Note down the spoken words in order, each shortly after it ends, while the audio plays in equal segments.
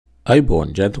අයිබෝන්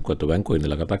ජයන්ත උක්වත්ත බැංකුවේ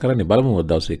ඉඳලා කතා කරන්නේ බලමු අද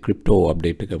දවසේ ක්‍රිප්ටෝ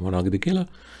අප්ඩේට් එක මොනවද කියලා.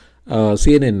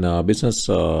 CNN business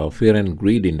fear and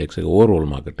greed index එක overall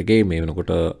market එකේ මේ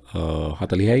වෙනකොට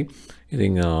 40යි.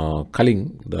 ඉතින් කලින්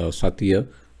සතිය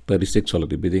 36 වල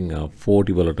තිබෙන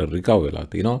 40 වලට recover වෙලා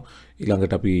තිනවා.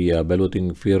 ඊළඟට අපි බැලුවොත්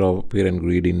fear and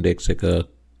greed index එක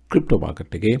ක්‍රිප්ටෝ market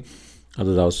එකේ අද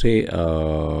දවසේ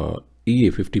EA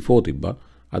 54 තිබ්බා.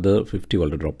 අද 50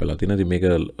 වලට drop වෙලා තියෙනවා. ඉතින් මේක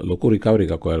ලොකු recovery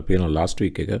එකක් ඔයාලා පේනවා last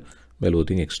week එක බැලුවොත්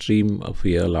extreme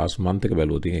fear last month එක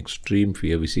බැලුවොත් extreme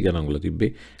fear 20 ගණන් වල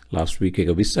තිබ්බේ. last week එක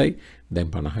 20යි දැන්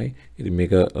 50යි. ඉතින්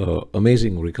මේක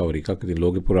amazing recovery එකක්. ඉතින්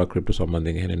ලෝකෙ පුරා crypto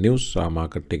සම්බන්ධයෙන් එන news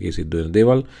market එකේ සිද්ධ වෙන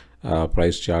දේවල්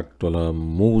price chart වල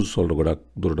moves වලට ගොඩක්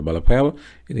දුරට බලපෑවා.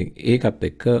 ඉතින් ඒකත්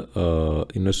එක්ක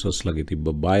investors ලගේ තිබ්බ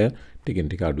බය ටිකෙන්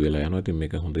ටික අඩු වෙලා යනවා. ඉතින්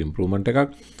මේක හොඳ improvement එකක්.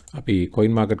 අපි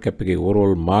coin market cap එකේ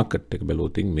overall market එක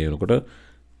බැලුවොත් මේ වෙනකොට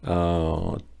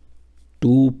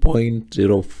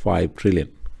 2.05 trillion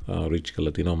reach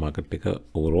කරලා තිනවා market එක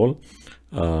overall.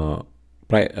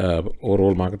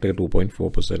 Overall market එක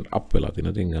 2.4% up වෙලා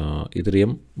තිනවා. ඉතින්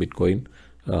Ethereum, Bitcoin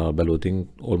බැලුවොත්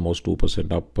almost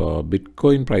 2% up.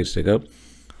 Bitcoin price එක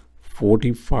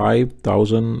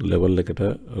 45,000 level එකට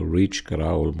reach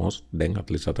කරා almost. දැන්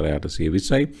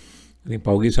 44,820යි. ඉතින්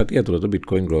පෞගී සතිය ඇතුළත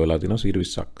Bitcoin grow වෙලා තිනවා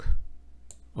 20%ක්.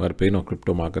 ඔයාලට පේනවා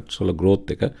crypto markets වල growth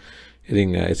එක. ඉතින්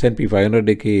S&P 500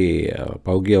 එකේ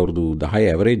පෞගී අවුරුදු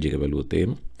 10 average එක බැලුවොත් 8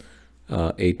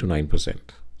 to 9%.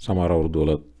 සමහර අවුරුදු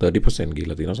වල 30%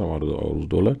 ගිහිලා තියෙනවා, සමහර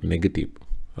අවුරුදු වල negative.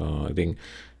 ඉතින්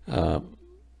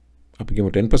අපි කියමු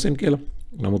 10% කියලා.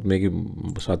 නමුත් මේකේ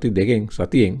සති දෙකෙන්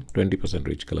සතියෙන් 20%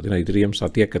 reach කරලා තියෙනවා. Ethereum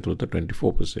සතියක් ඇතුළත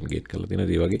 24% gain කරලා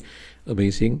තියෙනවා. ඒ වගේ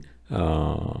amazing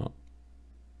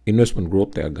investment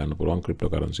growth එකක් ගන්න පුළුවන්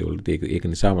cryptocurrency වලදී. ඒක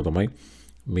නිසාම තමයි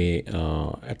මේ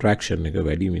attraction එක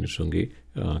වැඩි මිනිස්සුන්ගේ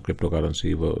cryptocurrency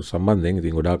සම්බන්ධයෙන්.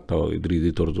 ඉතින් ගොඩාක් තව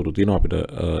ඉදිරියේදී තොරතුරු තියෙනවා අපිට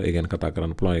ඒ ගැන කතා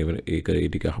කරන්න පුළුවන්. ඒක ඒ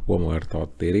ටික අහපුවම ඔයාලට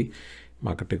තවත් තේරෙයි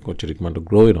market එක කොච්චර ඉක්මනට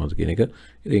grow වෙනවද කියන එක.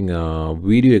 ඉතින්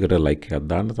වීඩියෝ එකට like එකක්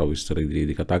දාන්න, තව විස්තර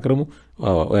ඉදිරියේදී කතා කරමු.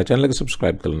 ඔයා channel එක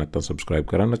subscribe කරලා නැත්නම් subscribe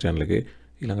කරන්න. channel එකේ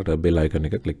ඊළඟට bell icon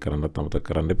එක click කරන්නත් අමතක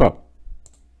කරන්න එපා.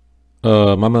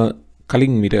 මම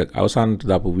කලින් මීට අවසානට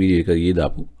දාපු වීඩියෝ එක ඊයේ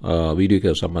දාපු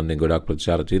වීඩියෝ එක සම්බන්ධයෙන් ගොඩාක්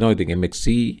ප්‍රතිචාර තියෙනවා. ඉතින් MXC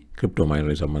ක්‍රිප්ටෝ මයිනර්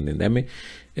සම්බන්ධයෙන් දැම්මේ.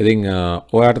 ඉතින්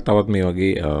ඔයාට තවත් මේ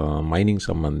වගේ මයිනින්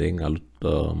සම්බන්ධයෙන් අලුත්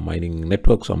මයිනින්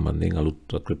නෙට්වර්ක් සම්බන්ධයෙන් අලුත්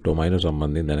ක්‍රිප්ටෝ මයිනර්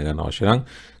සම්බන්ධයෙන් දැනගන්න අවශ්‍ය නම්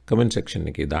කමෙන්ට් සෙක්ෂන්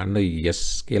එකේ දාන්න yes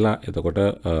කියලා. එතකොට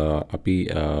අපි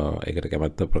ඒකට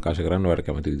කැමැත්ත ප්‍රකාශ කරන්න. ඔයාලට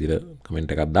කැමති විදිහට කමෙන්ට්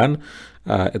එකක් දාන්න.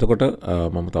 එතකොට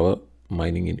මම තව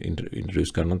mining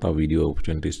introduce කරන තව video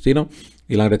opportunities තියෙනවා.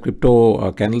 ඊළඟට crypto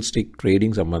candlestick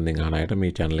trading සම්බන්ධයෙන් අහන අයට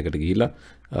මේ channel එකට ගිහිල්ලා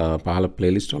පහළ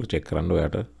playlist වල check කරන්න.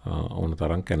 ඔයාට ඕන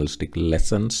තරම් candlestick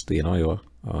lessons තියෙනවා. ඒවා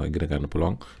ඉගෙන ගන්න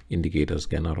පුළුවන්. indicators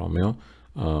ගැන රෝමියෝ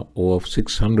over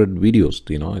 600 videos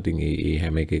තියෙනවා. ඉතින් ඒ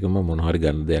හැම එකකම මොන හරි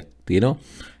ගන්න දෙයක් තියෙනවා.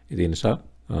 ඒ නිසා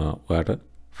ඔයාට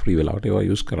free වෙලාවට ඒවා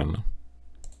use කරන්න.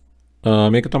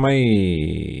 මේක තමයි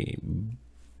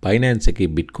Binance එකේ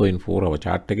Bitcoin 4 hour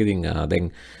chart එක. ඉතින් දැන්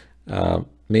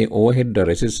මේ overhead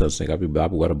resistance එක අපි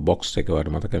දාපු අර box එක වල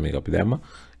මතක මේක අපි දැම්මා.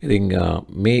 ඉතින්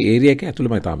මේ area එක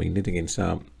ඇතුළෙම තාම ඉන්නේ. ඉතින් ඒ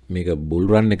නිසා මේක bull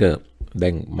run එක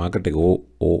දැන් market එක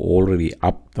already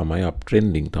up තමයි, up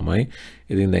trending තමයි.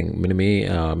 ඉතින් දැන්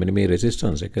මෙන්න මේ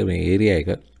resistance එක මේ area එක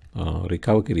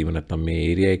recover කිරීම නැත්නම් මේ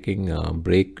area එකෙන්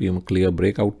break වීම clear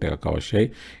breakout එකක් අවශ්‍යයි.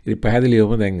 ඉතින්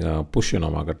පැහැදිලිවම දැන් push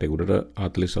වෙනවා market එක උඩට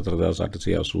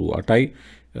 44,888යි.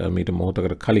 මීට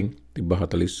මොහොතකට කලින් තිබ්බ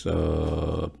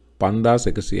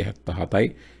 45,177යි.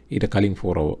 ඊට කලින්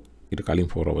 4 hour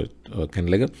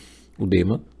candle එක උදේම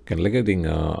candle එක. ඉතින්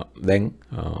දැන්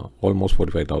almost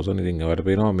 45,000. ඉතින් ඔයාලට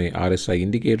පේනවා මේ RSI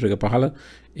indicator එක පහළ.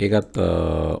 ඒකත්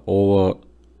over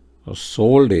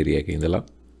sold area එකේ ඉඳලා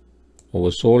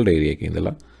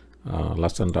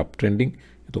ලස්සනට up trending.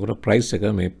 එතකොට price එක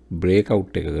මේ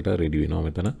breakout එකකට ready වෙනවා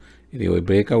මෙතන. ඉතින් ওই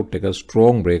breakout එක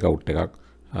strong breakout එකක්,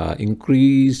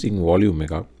 increasing volume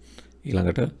එකක්,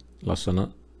 ඊළඟට ලස්සන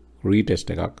retest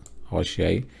එකක්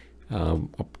අවශ්‍යයි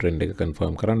uptrend එක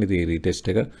confirm කරන්න. ඉතින් retest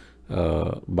එක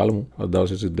බලමු අද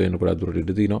දවසේ සිද්ධ වෙන ගොඩක් දුරට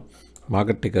ඉඳ තිනවා.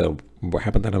 market එක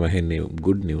හැමතැනම ඇහෙන්නේ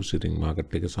good news. ඉතින් market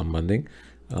එක සම්බන්ධයෙන්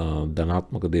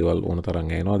ධනාත්මක දේවල් ඕන තරම්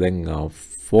එනවා. දැන්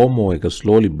FOMO එක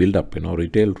slowly build up වෙනවා.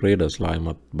 retail traders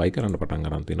ලායිමත් buy කරන්න පටන්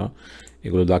ගන්න තිනවා.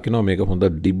 ඒගොල්ලෝ දකිනවා මේක හොඳ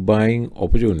dip buying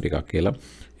opportunity එකක් කියලා.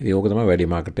 ඉතින් ඕක තමයි වැඩි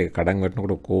market එක කඩන්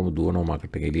වැටෙනකොට කොහොම දුවනවා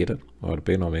market එක එළියට. ඔයාලට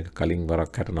පේනවා මේක කලින් වරක්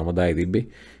 69,000 තිබ්බේ.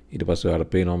 ඊට පස්සේ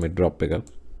ඔයාලට පේනවා මේ drop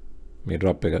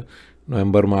එක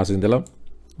නොවැම්බර් මාසෙ ඉඳලා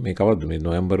මේ කවද්ද මේ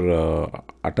නොවැම්බර්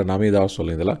 8-9 දවස්වල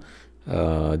ඉඳලා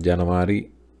ජනවාරි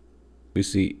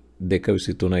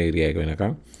 22-23 ඒරියා එක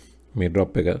වෙනකන් මේ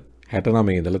drop එක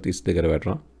 69 ඉඳලා 32කට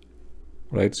වැටුණා.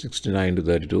 right 69 to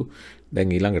 32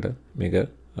 දැන් ඊළඟට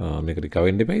මේක recover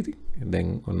වෙන්න එපා ඉතින් දැන්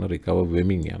ඔන්න recover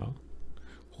වෙමින් යනවා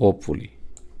hopefully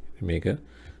මේක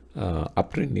up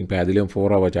trending පැහැදිලිවම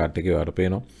 4 hour chart එකේ වර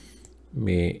පේනවා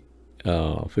මේ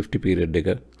 50 period එක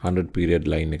 100 period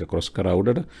line එක cross කරා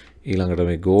උඩට ඊළඟට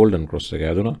මේ golden cross එක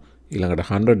ඇදුණා ඊළඟට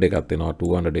 100 එකත් එනවා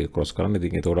 200 එක cross කරන්න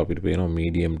ඉතින් ඒතකොට අපිට පේනවා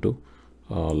medium to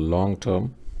long term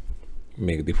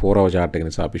මේකදී 4 hour chart එක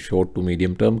නිසා අපි short to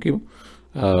medium term කියමු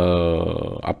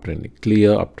up trending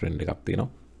clear up trend එකක් තියෙනවා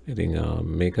ඉතින්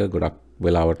මේක ගොඩක්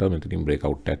වෙලාවට මෙතනින් break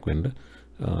out එකක් වෙන්න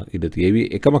ඉඩ තියෙවි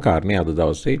එකම කාරණේ අද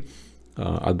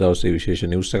දවසේ විශේෂ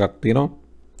news එකක් තියෙනවා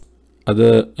අද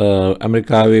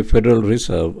ඇමරිකාවේ Federal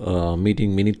Reserve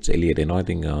meeting minutes එළියට එනවා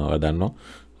ඉතින් දන්නවා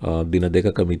දින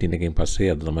දෙකක මීටින් එකකින් පස්සේ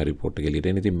අද තමයි report එක එළියට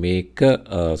එන්නේ. ඉතින් මේක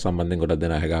සම්බන්ධයෙන් ගොඩක්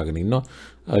දෙනා අහගාගෙන ඉන්නවා.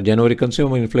 January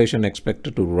consumer inflation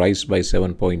expected to rise by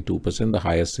 7.2%, the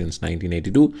highest since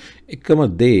 1982. එකම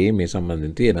දේ මේ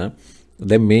සම්බන්ධයෙන් තියෙන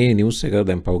දැන් මේ news එක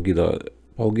දැන්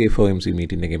පෞගේ FOMC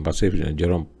meeting එකෙන් පස්සේ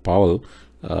Jerome Powell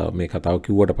මේ කතාව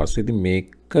කිව්වට පස්සේ ඉතින්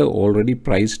මේක already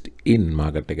priced in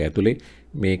market එක ඇතුලේ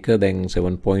මේක දැන්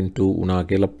 7.2 වුණා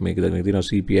කියලා මේක දැන් තියෙනවා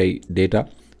CPI data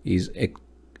is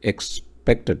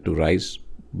expected to rise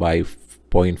by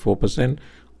 0.4%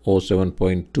 or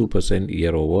 7.2%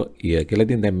 year over year කියලා.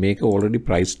 ඉතින් දැන් මේක already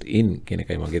priced in කියන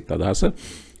එකයි මගේ අදහස.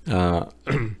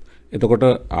 එතකොට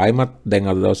ආයමත්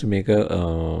දැන් අද දවසේ මේක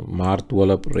මාර්තු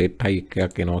වල rate hike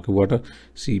එකක් එනවා කිව්වට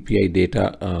CPI data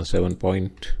 7.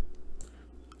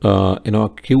 එනවා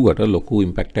කිව්වට ලොකු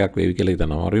ඉම්පැක්ට් එකක් වේවි කියලා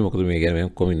හිතනවා. හරි මොකද මේ ගැන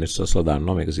කොම් ඉන්වෙස්ටර්ස්ලා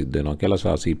දන්නවා මේක සිද්ධ වෙනවා කියලා.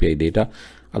 සා CPI data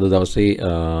අද දවසේ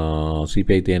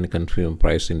CPI තියෙන confirmed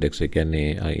price index එක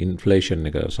කියන්නේ inflation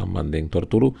එක සම්බන්ධයෙන්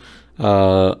තොරතුරු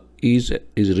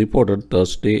is reported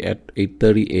Thursday at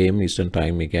 8:30 am Eastern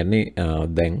time. ඒ කියන්නේ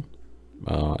දැන්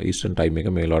Eastern time එක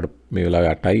මේ වෙලාවේ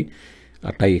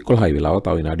 8:11 වෙලාව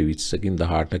තව විනාඩි 20කින්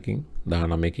 18කින්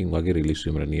 19කින් වගේ රිලීස්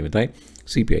වීමට නියමිතයි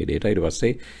CPI data. ඊට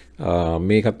පස්සේ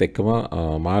මේකත් එක්කම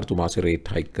මාර්තු මාසේ රේට්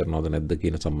හයික් කරනවද නැද්ද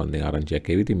කියන සම්බන්ධයෙන් ආරංචියක්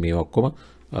එවි. ඉතින් මේවා ඔක්කොම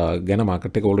ගැන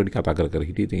මාකට් එක ඔල්රෙඩි කතා කර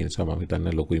හිටියේ. ඒ නිසා මම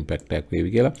හිතන්නේ ලොකු ඉම්පැක්ට් එකක් වේවි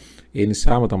කියලා. ඒ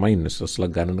නිසාම තමයි ඉන්වෙස්ටර්ස්ලා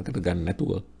ගණනකට ගන්න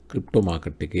නැතුව ක්‍රිප්ටෝ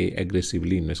මාකට් එකේ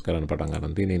ඇග්‍රෙසිව්ලි ඉන්වෙස්ට් කරන්න පටන්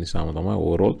ගන්න තියෙන. ඒ නිසාම තමයි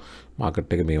ඕවරෝල්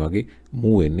මාකට් එක මේ වගේ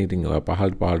මූව් වෙන්නේ. ඉතින් ඔය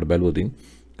පහළට බැලුවොත්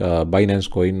Binance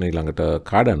coin ඊළඟට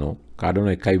Kadena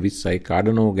 1.20යි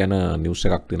Kadena ගැන නිවුස්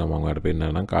එකක් තියෙනවා මම ඔයාලට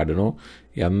පෙන්නන්නම්. Kadena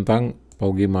යන්තම්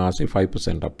පෞගේ මාසේ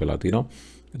 5% අප් වෙලා තිනවා.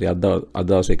 ඉතින් අද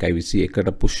දවසේ 1.21ට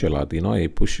පුෂ් වෙලා තිනවා. ඒ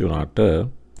පුෂ් වුණාට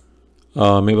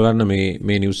මේ බලන්න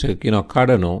මේ නිවුස් එක කියනවා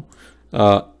Kadena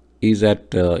is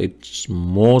at its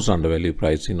most undervalued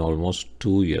price in almost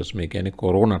 2 years. මේ කියන්නේ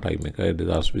corona time එක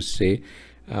 2020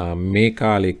 මේ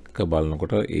කාලෙක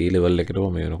බලනකොට ඒ ලෙවල් එකටම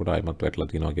මේ වෙනකොට ආයමත් වැටලා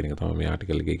තියෙනවා කියන එක තමයි මේ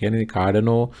ආටිකල් එකේ කියන්නේ.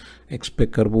 Kadena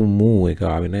expect කරපු move එක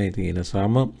ආවේ නැහැ. ඉතින් ඒ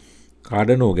නිසාම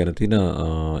Kadena ගැන තියෙන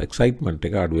excitement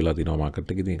එක අඩු වෙලා තියෙනවා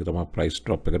මාකට් එකේ. ඉතින් ඒක තමයි price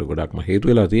drop එකට ගොඩක්ම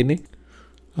හේතු වෙලා තියෙන්නේ.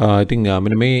 ඉතින්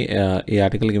මෙන්න මේ ඒ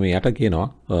ආටිකල් එකේ මේ යට කියනවා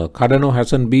Kadena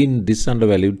hasn't been this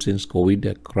undervalued since COVID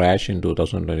crash in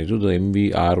 2022. The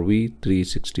MVRV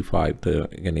 365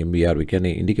 කියන්නේ MVRV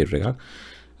කියන්නේ indicator එකක්.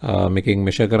 මේකෙන්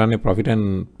measure කරන්නේ profit and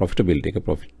profitability එක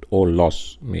profit or loss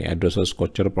මේ addresses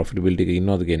කොච්චර profitability එකක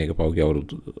ඉන්නවද කියන එක පහුගිය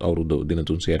අවුරුදු දින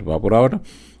 300ට පාපුරාවට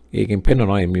ඒකෙන්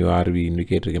පෙන්නනවා MURV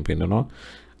indicator එකෙන් පෙන්නනවා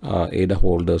ADA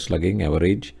holders ලගෙන්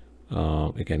average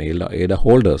ඒ කියන්නේ ADA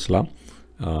holders ලා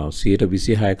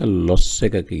 126ක loss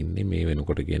එකක ඉන්නේ මේ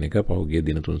වෙනකොට කියන එක පහුගිය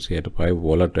දින 300ට පහේ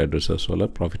wallet addresses වල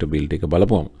profitability එක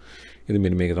බලපුවම. ඉතින්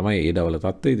මෙන්න මේක තමයි ADA වල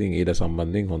තත්ත්වය. ඉතින් ADA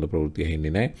සම්බන්ධයෙන් හොඳ ප්‍රවෘත්තියක්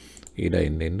හෙන්නේ නැහැ. ADA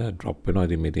එන්න drop වෙනවා.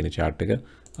 ඉතින් මේ තියෙන chart එක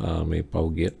මේ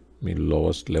පහුගිය මේ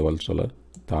lowest levels වල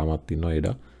තාමත් ඉන්නවා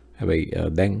ADA. හැබැයි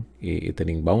දැන්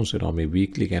එතනින් bounce වෙනවා. මේ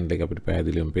weekly candle එක අපිට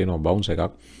පැහැදිලිවම පේනවා bounce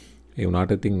එකක්. ඒ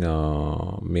වුණාට ඉතින්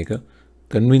මේක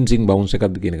convincing bounce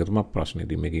එකක්ද කියන එක තමයි ප්‍රශ්නේ.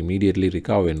 ඉතින් මේක immediately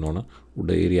recover වෙන්න ඕන උඩ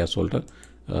areas වලට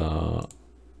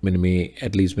මෙන්න මේ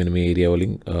at least මෙන්න මේ area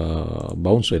වලින්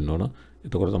bounce වෙන්න ඕන.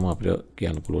 එතකොට තමයි අපිට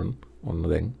කියන්න පුළුවන් ඔන්න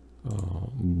දැන්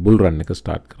bull run එක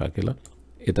start කරා කියලා.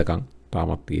 එතකන්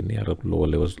තාමත් තියෙන්නේ අර lower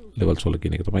levels වල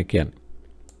කියන එක තමයි කියන්නේ.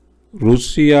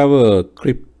 රුසියාව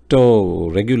crypto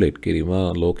regulate කිරීම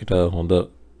ලෝකෙට හොඳ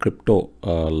crypto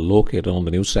ලෝකෙට හොඳ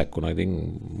news එකක් වුණා. ඉතින්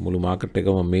මුළු market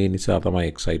එකම මේ නිසා තමයි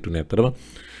excite උනේ අතරම.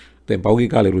 දැන් පෞගී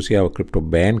කාලේ රුසියාව crypto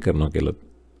ban කරනවා කියලා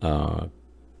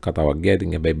කතාවක් ගියා.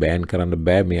 ඉතින් හැබැයි ban කරන්න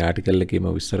බෑ. මේ ආටිකල් එකේම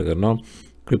විස්තර කරනවා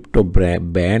crypto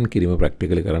ban කිරීම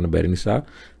practically කරන්න බැරි නිසා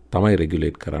තමයි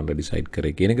regulate කරන්න decide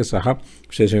කරේ කියන එක සහ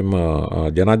විශේෂයෙන්ම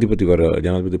ජනාධිපති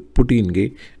පුටින්ගේ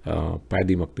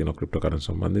පැහැදීමක් තියෙනවා cryptocurrency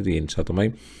සම්බන්ධයෙන්. ඒ නිසා තමයි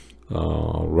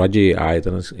රජයේ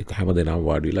ආයතන හැමදෙනාම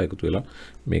වාඩි වෙලා එකතු වෙලා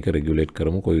මේක රෙගියුලේට්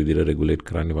කරමු කොයි විදිහට රෙගියුලේට්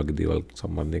කරන්න වගේ දේවල්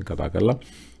සම්බන්ධයෙන් කතා කරලා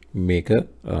මේක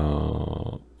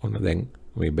ඔන්න දැන්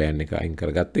මේ බෑන් එක අයින්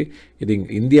කරගත්තේ. ඉතින්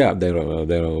ඉන්දියා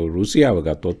රුසියාව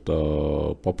ගත්තොත්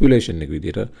පොපියුලේෂන් එක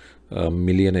විදිහට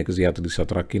මිලියන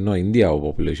 144ක් ඉන්නවා. ඉන්දියාව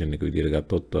පොපියුලේෂන් එක විදිහට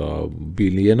ගත්තොත්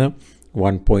බිලියන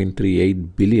 1.38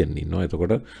 බිලියන් ඉන්නවා.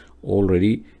 එතකොට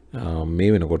already මේ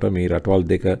වෙනකොට මේ රටවල්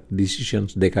දෙක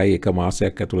decisions දෙකයි එක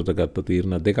මාසයක් ඇතුළත ගත්ත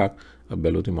තීරණ දෙකක්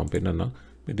බැලුවොත් මම පෙන්නන්න.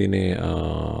 මෙතන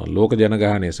ලෝක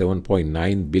ජනගහනය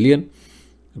 7.9 බිලියන්.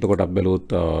 එතකොට අපි බැලුවොත්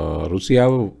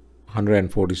රුසියාව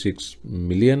 146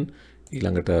 මිලියන්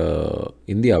ඊළඟට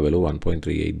ඉන්දියාව බැලුව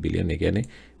 1.38 බිලියන්. ඒ කියන්නේ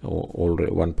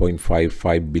already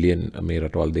 1.55 බිලියන් මේ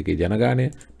රටවල් දෙකේ ජනගහනය.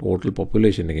 total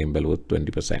population එකෙන් බැලුවොත්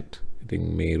 20%. ඉතින්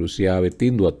මේ රුසියාවේ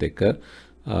තීන්දුවත් එක්ක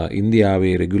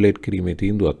ඉන්දියාවේ රෙගුලේට් කිරීමේ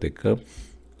තීන්දුවත් එක්ක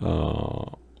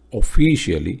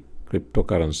ඔෆිෂියලි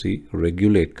ක්‍රිප්ටෝකරන්සි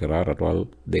රෙගුලේට් කරා රටවල්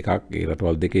දෙකක්. ඒ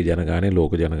රටවල් දෙකේ ජනගහනය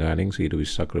ලෝක ජනගහනයෙන්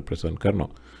 20%ක් රිප්‍රසන්ට්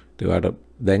කරනවා. ඒකට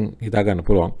දැන් හිතා ගන්න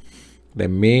පුළුවන්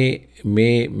දැන්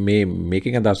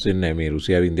මේකෙන් අදහස් වෙන්නේ මේ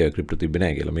රුසියාව ඉන්දියාව ක්‍රිප්ටෝ තිබ්බේ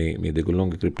නැහැ කියලා. මේ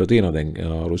දෙගොල්ලෝගේ ක්‍රිප්ටෝ තියෙනවා. දැන්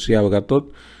රුසියාව ගත්තොත්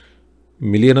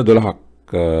මිලියන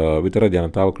 12ක් විතර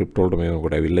ජනතාව ක්‍රිප්ටෝ වලට මේ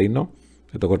වෙනකොට ඇවිල්ලා ඉන්නවා.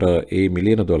 එතකොට ඒ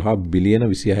මිලියන 12 බිලියන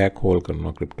 26ක් හෝල්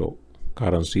කරනවා ක්‍රිප්ටෝ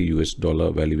කරන්සි US ඩොලර්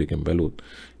වැලියු එකෙන් බැලුවොත්.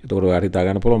 එතකොට ඔයාලට හිතා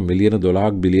ගන්න පුළුවන් මිලියන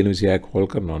 12ක් බිලියන 26ක් හෝල්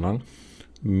කරනවා නම්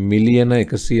මිලියන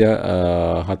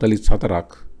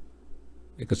 144ක්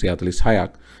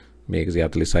 146ක් මේ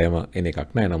 146ම එන එකක්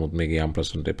නෑ. නමුත් මේකේ යම්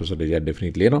percentage එකක්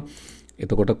definitely එනවා.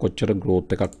 එතකොට කොච්චර growth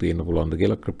එකක් තියෙන්න පුළුවන්ද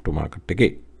කියලා ක්‍රිප්ටෝ මාකට්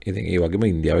එකේ. ඉතින් ඒ වගේම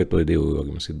ඉන්දියාවෙත් ඔය දේ ඔය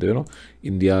වගේම සිද්ධ වෙනවා.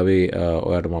 ඉන්දියාවේ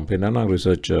ඔයාලට මම පෙන්නන්නම්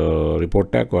රිසර්ච්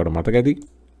report එකක් ඔයාලට මතක ඇති.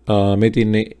 මේ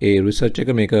තින්නේ ඒ රිසර්ච් එක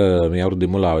මේක මේ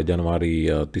අවුරුද්දේ මුල ආවේ ජනවාරි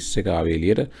 31 ආවේ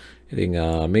එළියට. ඉතින්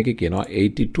මේකේ කියනවා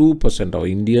 82% of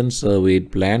Indians surveyed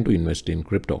plan to invest in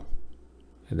crypto.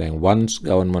 දැන් once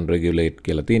government regulate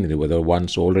කියලා තියෙනවා. whether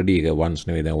once already once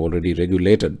නෙවෙයි දැන් already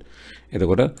regulated.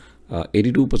 එතකොට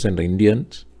 82% Indians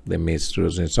දැන් මේ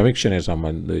සමීක්ෂණය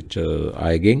සම්බන්ධ වෙච්ච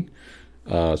අයගෙන්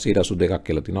 82ක්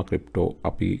කියලා තියෙනවා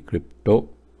ක්‍රිප්ටෝ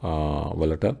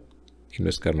වලට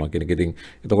ඉන්වෙස්ට් කරනවා කියන එක. ඉතින්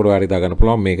එතකොට ඔයාලට හිතා ගන්න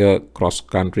පුළුවන් මේක cross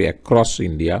country across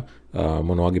India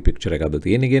මොන වගේ picture එකක්ද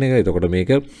තියෙන්නේ කියන එක. එතකොට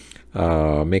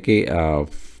මේකේ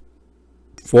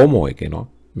FOMO එක එනවා.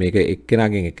 මේක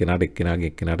එක්කෙනාගෙන්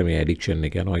එක්කෙනාට මේ ඇඩික්ෂන්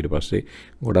එක යනවා. ඊට පස්සේ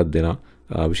ගොඩක් දෙනා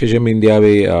විශේෂයෙන්ම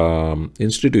ඉන්දියාවේ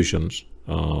institutions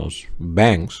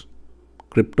banks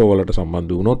ක්‍රිප්ටෝ වලට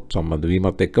සම්බන්ධ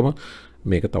වීමත් එක්කම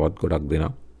මේක තවත් ගොඩක්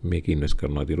දෙනා මේක ඉන්වෙස්ට්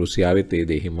කරනවා. ඉතින් රුසියාවෙත් ඒ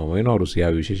දේ හිමම වෙනවා.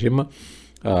 රුසියාව විශේෂයෙන්ම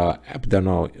අපි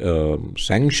දන්නවා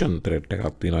sanction threat එකක්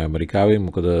තියෙනවා ඇමරිකාවේ.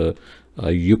 මොකද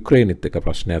යුක්‍රේනෙත් එක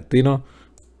ප්‍රශ්නයක් තියෙනවා.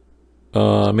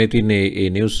 මේ තින්නේ ඒ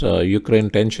news Ukraine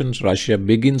tensions Russia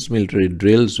begins military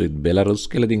drills with Belarus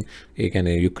කියලා. ඉතින් ඒ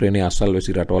කියන්නේ යුක්‍රේනයේ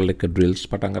අසල්වැසි රටවල් එක්ක drills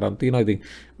පටන් ගන්න තියෙනවා. ඉතින්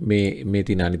මේ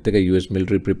තින අනිත් එක US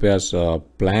military prepares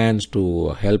plans to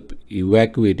help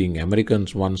evacuating Americans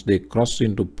once they cross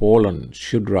into Poland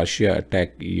should Russia attack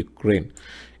Ukraine.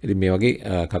 ඉතින් මේ වගේ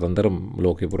කතන්දර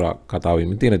ලෝකේ පුරා කතා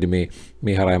වෙමින් තියෙනවා. ඉතින්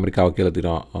මේ හරහා ඇමරිකාව කියලා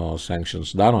තියෙනවා sanctions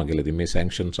දානවා කියලා. ඉතින් මේ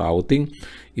sanctions ආවොතින්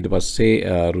ඊට පස්සේ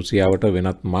රුසියාවට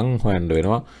වෙනත් මං හොයන්න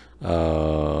වෙනවා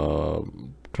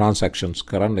transactions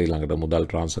කරන්න, ඊළඟට මුදල්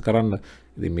transfer කරන්න.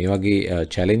 ඉතින් මේ වගේ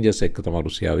challenges එක්ක තමයි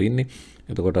රුසියාව ඉන්නේ.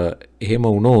 එතකොට එහෙම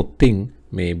වුණොත්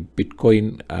මේ Bitcoin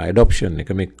adoption එක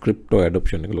මේ crypto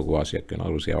adoption එක ලොකු වාසියක්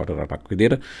වෙනවා රුසියාවට රටක්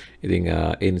විදියට. ඉතින්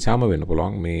ඒ නිසාම වෙන්න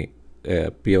පුළුවන් මේ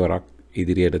පියවරක්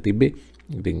ඉදිරියට තිබ්බේ.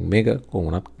 ඉතින් මේක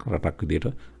කොහොමවත් රටක් විදියට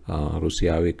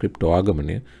රුසියාවේ ක්‍රිප්ටෝ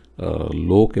ආගමනය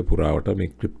ලෝකේ පුරාවට මේ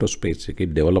ක්‍රිප්ටෝ ස්පේස් එකේ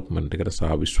ඩෙවලොප්මන්ට් එකට සහ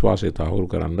විශ්වාසය තහවුරු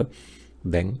කරන්න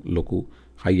දැන් ලොකු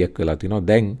හයියක් වෙලා තිනවා.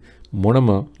 දැන් මොනම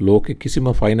ලෝකේ කිසිම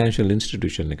ෆයිනෑන්ෂල්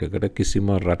ඉන්ස්ටිටියුෂන් එකකට කිසිම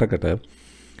රටකට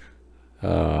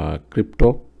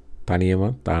ක්‍රිප්ටෝ තනියම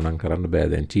තානම් කරන්න බෑ.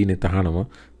 දැන් චීනේ තහනම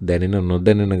දැනෙන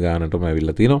නොදැනෙන ගානටම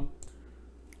ඇවිල්ලා තිනවා.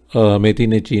 මේ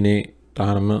තින්නේ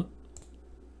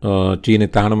චීනේ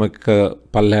තහනමක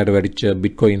පල්ලෙහාට වැඩිච්ච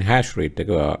Bitcoin hash rate එක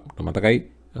මතකයි.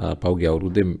 පහුගිය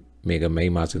අවුරුද්දේ මේක මේ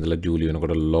මාසෙ ඉඳලා ජූලි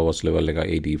වෙනකොට lowest level එක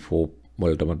 84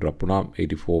 වලටම drop වුණා.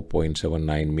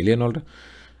 84.79 මිලියන් වලට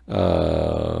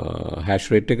hash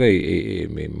rate එක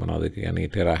මේ මොනවද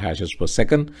කියන්නේ tera hashes per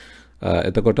second.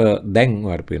 එතකොට දැන්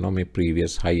වර පේනවා මේ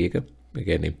previous high එක. ඒ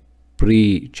කියන්නේ pre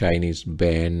Chinese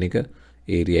ban එක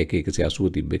area එක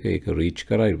 180 තිබ්බ එක ඒක reach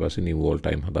කරා. ඊට පස්සේ new all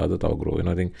time හදාද තව grow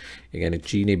වෙනවා. ඉතින් ඒ කියන්නේ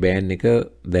චීනේ ban එක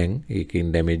දැන් ඒකෙන්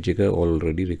damage එක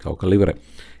already recover කරලා ඉවරයි.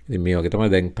 ඉතින් මේ වගේ තමයි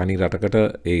දැන් තනි රටකට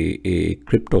ඒ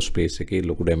crypto space එකේ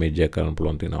ලොකු damage එකක් කරන්න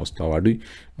පුළුවන් තියෙන අවස්ථාව අඩුයි.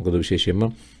 මොකද විශේෂයෙන්ම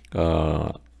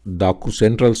දකුණු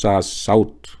central සහ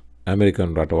south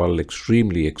American රටවල්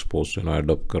extremely exposed වෙනවා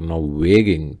adopt කරනවා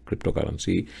වේගෙන්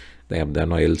cryptocurrency. දැන් අපි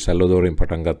දන්නවා El Salvadorෙන්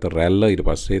පටන් ගත්ත රැල්ල ඊට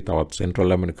පස්සේ තවත්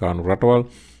Central American රටවල්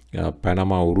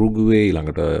Panama Uruguay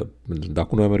ඊළඟට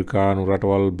දකුණු ඇමරිකානු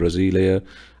රටවල් බ්‍රසීලය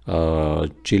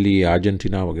Chile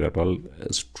Argentina වගේ රටවල්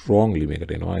strongly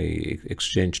මේකට එනවා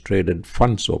exchange traded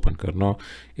funds open කරනවා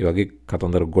ඒ වගේ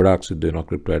කතන්දර ගොඩාක් සිද්ධ වෙනවා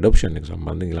crypto adoption එක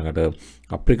සම්බන්ධයෙන්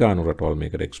ඊළඟට අප්‍රිකානු රටවල්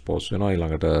මේකට expose වෙනවා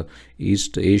ඊළඟට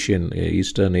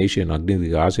Eastern Asian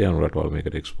අග්නිදිග ආසියානු රටවල්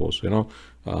මේකට expose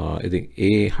වෙනවා ඉතින්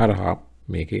ඒ හරහා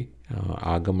මේකේ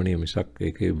ආගමනීය මිසක්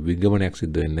ඒකේ විගමනයක්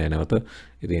සිද්ධ වෙන්නේ නැහැ නැවත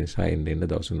ඉතින් ඒ නිසා එන්න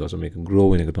දවසින් දවස මේක grow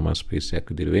වෙන එක තමයි ස්පේස්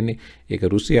එකක් විදිහට වෙන්නේ ඒක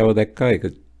රුසියාව දැක්කා ඒක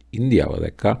ඉන්දියාව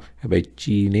දැක්කා හැබැයි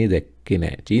චීනේ දැක්කේ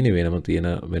නැහැ චීනේ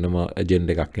වෙනම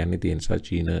ඇජෙන්ඩා එකක් යන්නේ තියෙන නිසා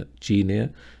චීනය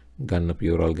ගන්න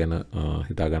පියවරල් ගැන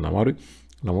හිතා ගන්න අමාරුයි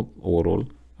නමුත් ඕවරෝල්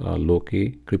ලෝකේ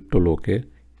ක්‍රිප්ටෝ ලෝකේ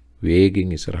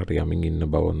වේගෙන් ඉස්සරහට යමින් ඉන්න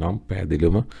බව නම්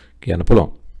පැහැදිලිවම කියන්න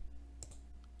පුළුවන්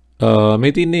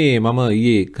මේ තින්නේ මම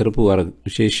ඊයේ කරපු අර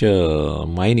විශේෂ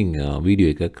මයිනින්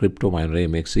වීඩියෝ එක crypto minor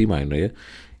MXC minor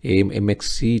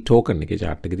MXC token එකේ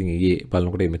chart එක ඉතින් ඊයේ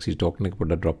බලනකොට MXC token එක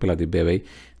පොඩ්ඩක් drop වෙලා තිබ්බේ හැබැයි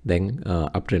දැන්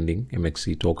uptrending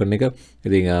MXC token එක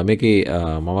ඉතින් මේකේ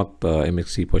මමත්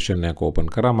MXC position එක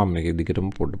open කරා මම මේකේ දිගටම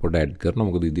පොඩ add කරනවා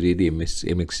මොකද ඉදිරියේදී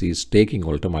MXC staking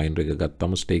වලට miner එක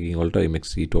ගත්තම staking වලට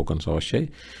MXC tokens අවශ්‍යයි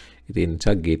ඉතින්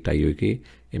gate IO එකේ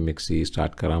MXC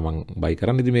start කරා මම buy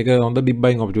කරන්න ඉතින් මේක හොඳ dip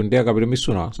buying opportunity එකක් අපිට miss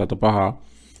වුණා සත පහ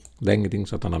දැන් ඉතින්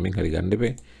සත 9න් හරි ගන්න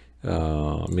දෙපේ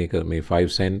මේක මේ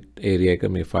 5 cent area එක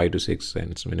මේ 5 to 6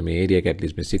 cents මෙන්න මේ area එක at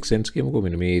least මේ 6 cents කියමුකෝ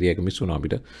මෙන්න මේ area එක මිස් වුණා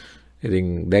අපිට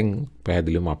ඉතින් දැන්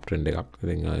පැහැදිලිවම up trend එකක්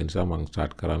ඉතින් ඒ නිසා මම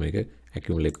start කරා මේක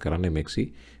accumulate කරන්න MXC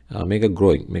මේක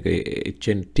growing මේක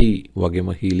HNT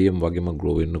වගේම helium වගේම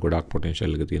grow වෙන්න ගොඩක්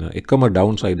potential එක තියෙනවා එකම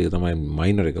downside එක තමයි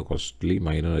miner එක costly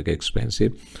miner එක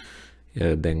expensive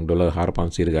දැන්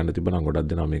 $400 ගන්න තිබ්බනම් ගොඩක්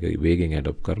දෙනා මේක වේගෙන්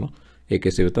adopt කරනවා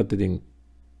ඒකෙසේ වෙතත් ඉතින්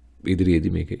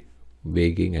ඉදිරියේදී මේකේ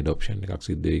වේගෙන් adoption එකක්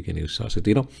සිද්ධ වෙයි කියන විශ්වාසය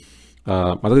තියෙනවා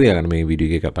මතක තියාගන්න මේ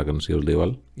වීඩියෝ එකේ කතා කරන සියලු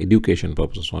දේවල් education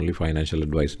purposes only financial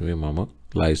advice නෙවෙයි මම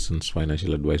license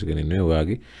financial advice ගෙන ඉන්නේ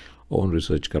ඔයාගේ own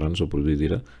research කරන්න සුපුරුදු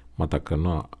විදිහට මතක්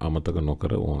කරනවා අමතක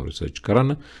නොකර own research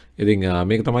කරන්න ඉතින්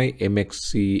මේක තමයි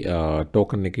MXC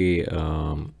token එකේ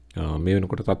මේ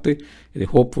වෙනකොට තත්ත්වය ඉතින්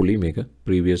hopefully මේක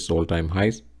previous all time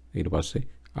highs ඊට පස්සේ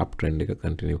up trend එක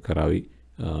continue කරાવી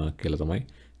කියලා තමයි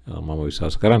මම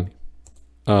විශ්වාස කරන්නේ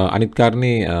අනිත්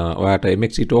කාරණේ ඔයාට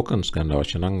MXC tokens ගන්න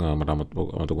අවශ්‍ය නම් මට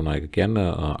මතකුණා එක කියන්න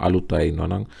අලුත් අය ඉන්නවා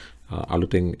නම්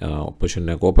අලුතෙන් option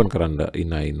එක open කරන්න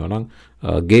ඉන්න අය ඉන්නවා නම්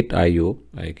gate IO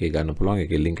එකේ ගන්න පුළුවන්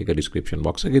ඒකේ link එක description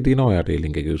box එකේ තියෙනවා ඔයාට ඒ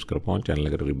link එක use කරපුවම channel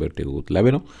එකට rebate එකකුත්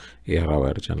ලැබෙනවා ඒ හරහා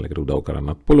ඔයාට channel එකට උදව්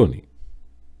කරන්නත් පුළුවන්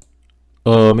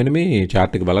මෙන්න මේ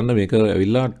chart එක බලන්න මේක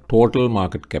ඇවිල්ලා total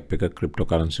market cap එක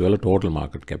cryptocurrency වල total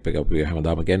market cap එක අපි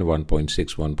හැමදාම කියන්නේ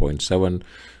 1.6 1.7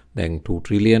 දැන් 2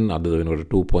 trillion අද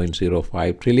වෙනකොට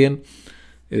 2.05 trillion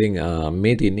ඉතින්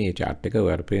මේ තියෙන්නේ මේ chart එක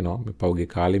ඔයාලට පේනවා මේ පෞගේ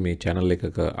කාලේ මේ channel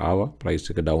එකක ආවා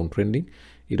price එක down trending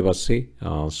ඊට පස්සේ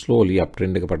slowly up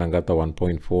trend එක පටන් ගත්තා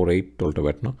 1.48 වලට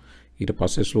වැටුණා ඊට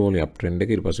පස්සේ slowly up trend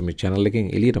එක ඊට පස්සේ මේ channel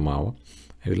එකෙන් එළියටම ආවා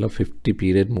ඇවිල්ලා 50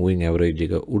 period moving average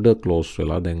එක උඩ close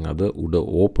වෙලා දැන් අද උඩ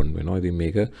open වෙනවා ඉතින්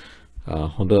මේක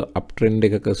හොඳ up trend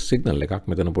එකක signal එකක්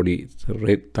මෙතන පොඩි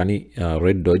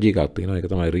red doji එකක් තියෙනවා ඒක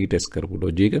තමයි retest කරපු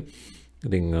doji එක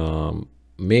ඉතින්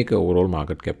මේක overall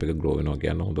market cap එක grow වෙනවා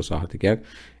කියන හොඳ සහතිකයක්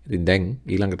ඉතින් දැන්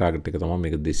ඊළඟ target එක තමයි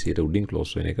මේක 200ට උඩින්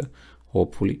close වෙන එක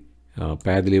hopefully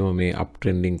පැහැදිලිවම මේ up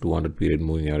trending 200 period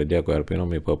moving average එක ඔයාලා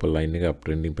පේනවා මේ purple line එක up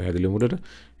trending පැහැදිලිවම උඩට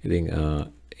ඉතින්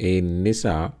ඒ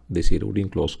නිසා 200ට උඩින්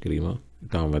close කිරීම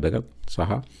ඉතාම වැදගත්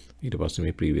සහ ඊට පස්සේ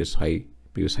මේ previous high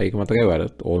එක මතකයි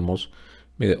ඔයාලට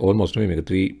almost මේක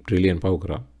 3 trillion පව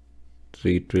කරා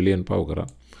 3 trillion පව කරා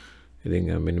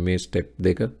ඉතින් මෙන්න මේ step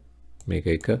දෙක මේක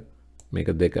එක මේක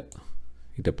දෙක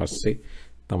ඊට පස්සේ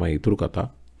තමයි ඉතුරු කතා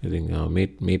ඉතින්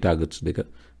මේ targets දෙක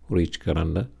reach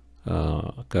කරන්න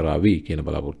කරાવી කියන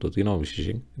බලාපොරොත්තු තියෙනවා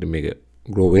විශේෂයෙන් ඉතින් මේක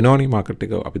grow වෙනවනේ market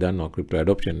එක අපි දන්නවා crypto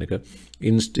adoption එක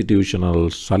institutional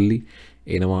සල්ලි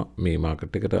එනවා මේ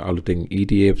market එකට අලුතෙන්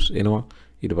ETFs එනවා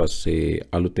ඊට පස්සේ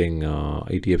අලුතෙන්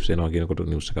ETFs එනවා කියනකොට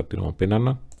news එකක් තියෙනවා මම පෙන්නන්න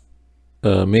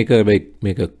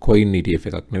මේක coin ETF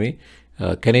එකක් නෙවෙයි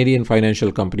Canadian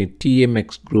financial company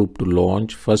TMX Group to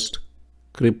launch first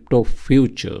crypto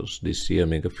futures this year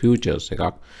මේක futures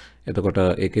එකක් එතකොට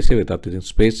ඒකෙසේ වෙතත් ඉතින්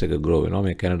space එක grow වෙනවා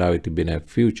මේ කැනඩාවේ තිබෙන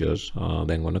futures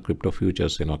දැන් ඔන්න crypto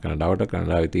futures එනවා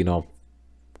කැනඩාවේ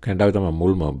තමයි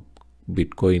මුල්ම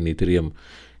bitcoin ethereum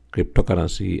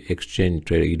cryptocurrency exchange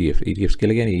trade ETFs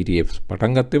කියලා කියන්නේ ETFs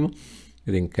පටන් ගත්තෙම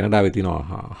ඉතින් කැනඩාවේ තියෙනවා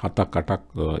 7-8ක්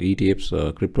ETFs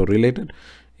crypto related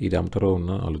ඊට අමතරව ඔන්න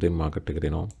අලුතෙන් මාකට් එකට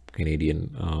එනවා Canadian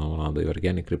මොනවාද ඒවට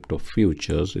කියන්නේ crypto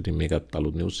futures. ඉතින් මේකත්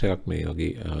අලුත් නිවුස් එකක්. මේ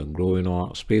වගේ grow වෙනවා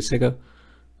space එක.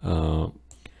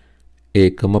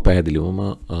 ඒකම පැහැදිලිවම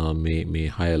මේ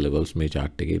higher levels මේ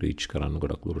chart එකේ reach කරන්න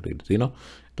ගොඩක් දුරට ඉඩ තියෙනවා.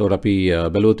 එතකොට අපි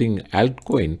බැලුවොත්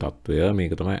altcoin තත්ත්වය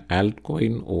මේක තමයි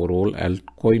altcoin overall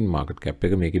altcoin market cap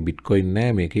එක. මේකේ bitcoin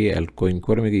නැහැ, මේකේ altcoin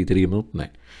කවර මේකේ ඉතිරියමුත්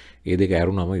නැහැ. ඒ දෙක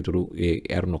ඇරුණම ඉතුරු ඒ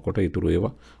ඇරුණකොට ඉතුරු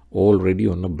ඒවා already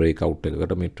on a breakout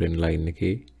එකකට මේ trend line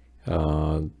එකේ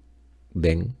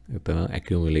දැන් එතන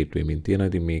accumulate වෙමින් තියෙනවා.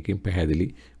 ඉතින් මේකෙන් පැහැදිලි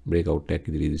breakout එකක්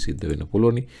ඉදිරියේදී සිද්ධ වෙන්න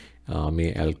පුළුවනි.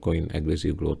 මේ altcoin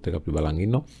aggressive growth එක අපි බලන්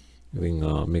ඉන්නවා. ඉතින්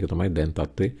මේක තමයි දැන්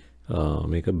තත්ත්වේ.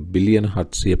 මේක බිලියන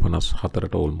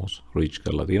 754ට almost reach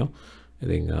කරලා තියෙනවා.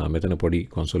 ඉතින් මෙතන පොඩි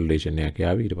consolidation එකක්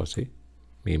ආවි. ඊට පස්සේ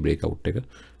මේ breakout එක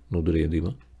නුදුරේදීම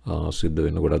සිද්ධ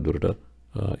වෙන්න ගොඩක් දුරට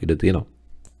ඉඩ තියෙනවා.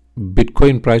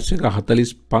 Bitcoin price එක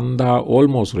 45000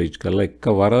 almost reach කරලා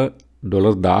එකවර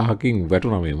ඩොලර් 1000කින්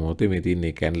වැටුණා මේ මොහොතේ. මේ තියෙන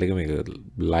candle එක මේක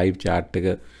live chart එක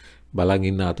බලන්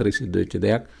ඉන්න අතරේ සිද්ධ වෙච්ච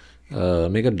දෙයක්.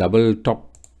 මේක double top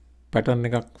pattern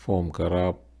එකක් form කරා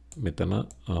මෙතන.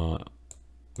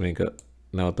 මේක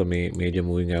නැවත මේ major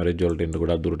moving average වලට එන්න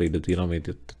ගොඩක් දුරට ඉඩ තියෙනවා මේ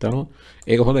තත්ත්වය.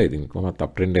 ඒක හොඳයි. ඉතින් කොහොමත්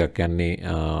up trend එකක් යන්නේ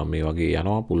මේ වගේ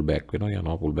යනවා pull back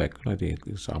වෙනවා pull back වෙනවා. ඉතින් ඒක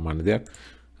සාමාන්‍ය දෙයක්.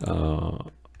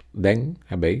 දැන්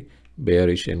හැබැයි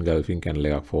bearish engulfing candle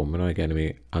එකක් form වෙනවා. ඒ කියන්නේ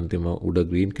මේ අන්තිම උඩ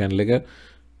green candle එක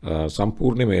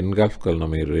සම්පූර්ණයෙන්ම engulf කරන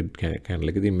මේ red candle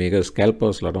එක. ඉතින් මේක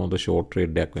scalpers ලට හොඳ short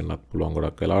trade එකක් වෙන්නත් පුළුවන්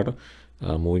ගොඩක් වෙලාවට.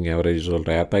 moving average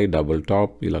වලට ඈතයි double top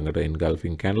ඊළඟට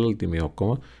engulfing candle. ඉතින් මේ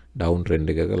ඔක්කොම down trend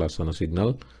එකක ලස්සන signal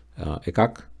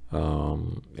එකක්.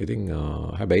 ඉතින්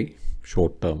හැබැයි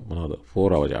short term මොනවාද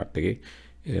 4 hour chart එකේ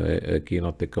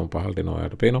කියනත් එක්කම පහළට එනවා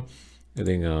යට පේනවා.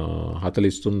 ඉතින්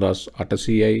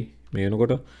 43800යි මේ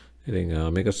වෙනකොට. ඉතින්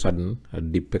මේක sudden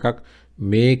dip එකක්.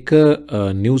 මේක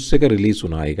news එක release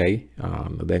වුණා. ඒකයි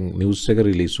දැන් news එක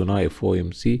release වුණා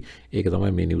FOMC. ඒක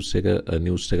තමයි මේ news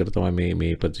එකට තමයි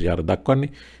මේ ප්‍රතිචාර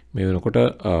දක්වන්නේ. මේ වෙනකොට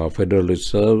Federal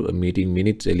Reserve meeting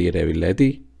minutes එළියට ඇවිල්ලා ඇති.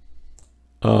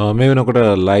 මේ වෙනකොට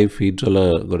live feeds වල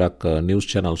ගොඩක් news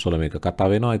channels වල මේක කතා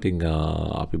වෙනවා. ඉතින්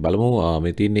අපි බලමු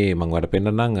මේ තියන්නේ මම ඔයාලට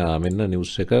පෙන්නන්නම් මෙන්න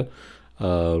news එක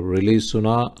release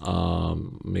වුණා.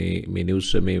 මේ news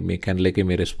මේ candle එකේ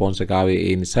මේ response එක ආවේ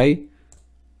ඒ නිසායි.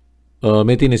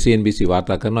 මේ තියෙන CNBC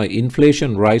වාර්තා කරනවා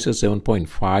inflation rises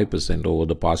 7.5% over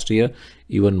the past year,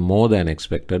 even more than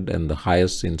expected and the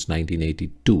highest since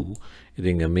 1982.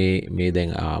 ඉතින් මේ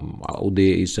දැන්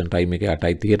උදේ Eastern time එකේ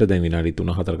 8:30ට දැන් විනාඩි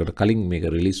 3-4කට කලින් මේක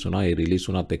රිලීස් වුණා. ඒ රිලීස්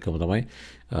වුණත් එක්කම තමයි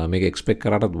මේක එක්ස්පෙක්ට්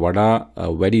කරාටත් වඩා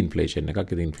වැඩි ඉන්ෆ්ලේෂන් එකක්.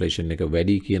 ඉතින් ඉන්ෆ්ලේෂන් එක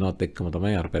වැඩි කියනවත් එක්කම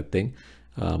තමයි අර පැත්තෙන්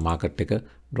මාකට් එක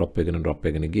ඩ්‍රොප්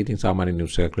එකගෙන ගියේ. ඉතින් සාමාන්‍ය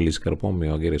නිවුස් එකක් රිලීස් කරපුවම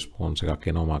මේ වගේ රෙස්පොන්ස් එකක්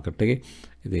එනවා මාකට් එකේ.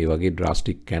 ඉතින් මේ වගේ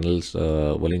ඩ්‍රාස්ටික් කැන්ඩල්ස්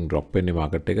වලින් ඩ්‍රොප් වෙන්නේ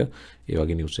මාකට් එක. ඒ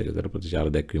වගේ නිවුස් එකකට ප්‍රතිචාර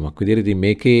දැක්වීමක් විදිහට. ඉතින්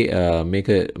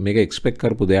මේක එක්ස්පෙක්ට්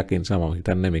කරපු දෙයක් ඒ නිසා මම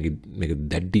හිතන්නේ මේක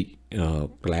දැඩි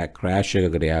ක්‍රෑෂ්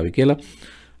එකකට යාවි කියලා.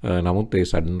 නමුත් ඒ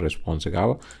සඩන් රෙස්පොන්ස් එක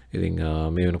ආවා. ඉතින්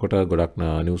මේ වෙනකොට ගොඩක්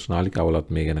නිවුස්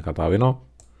නාලිකාවලත් මේ ගැන කතා වෙනවා.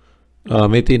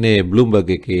 මේ තියෙන්නේ Bloomberg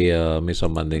එකේ මේ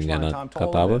සම්බන්ධයෙන් යන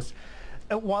කතාව.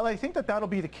 While I think that that'll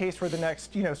be the case for the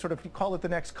next, sort of call it the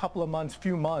next couple of months,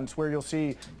 few months, where you'll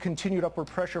see continued upward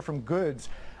pressure from goods,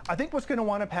 I think what's going to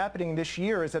wind up happening this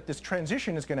year is that this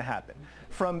transition is going to happen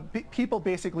from people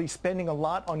basically spending a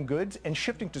lot on goods and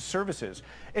shifting to services.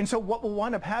 And so what will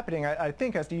wind up happening, I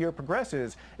think, as the year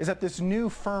progresses, is that this new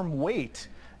firm weight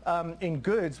in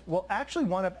goods will actually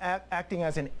wind up acting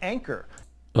as an anchor.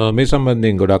 මේ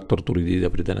සම්බන්ධයෙන් ගොඩක් තොරතුරු ඉදිරියට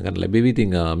අපිට දැනගන්න ලැබෙවි.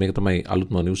 ඉතින් මේක තමයි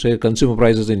අලුත්ම නිවුස් එක. Consumer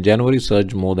prices in January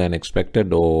surged more than expected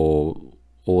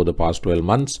over the past 12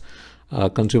 months.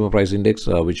 Consumer price index,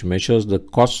 which measures the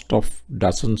cost of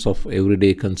dozens of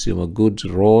everyday consumer goods,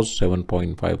 rose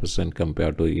 7.5%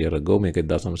 compared to a year ago. මේක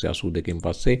 1982කින්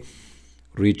පස්සේ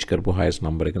reach කරපු highest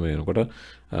number එක මේ වෙනකොට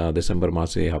දෙසැම්බර්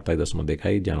මාසයේ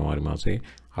 7.2යි ජනවාරි මාසයේ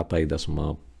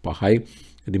 7.5යි.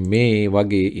 ඉතින් මේ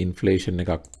වගේ inflation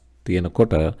එකක්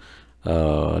තියෙනකොට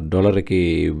ඩොලර්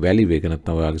එකේ වැලියු එක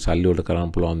නැත්නම් ඔයාගේ සල්ලි වලට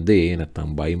කරන්න පුළුවන් දේ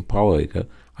නැත්නම් බයින් පවර් එක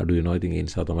අඩු වෙනවා. ඉතින් ඒ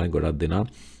නිසා තමයි ගොඩක් දෙනා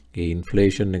ඒ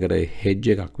ඉන්ෆ්ලේෂන් එකට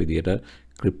හෙජ් එකක් විදියට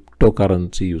ක්‍රිප්ටෝ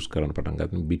කරන්සි යූස් කරන්න පටන්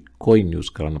ගන්න. බිට්කොයින් යූස්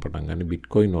කරන්න පටන් ගන්න.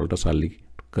 බිට්කොයින් වලට සල්ලි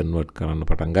කන්වර්ට් කරන්න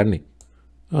පටන් ගන්න.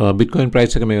 බිට්කොයින්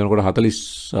ප්‍රයිස් එක මේ වෙනකොට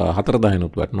 44000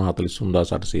 නුත් වටනවා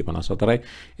 43854යි.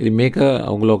 ඉතින් මේක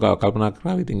ඔයගොල්ලෝ කල්පනා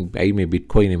කරා ඉතින් ඇයි මේ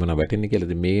බිට්කොයින් එමන වැටෙන්නේ කියලා.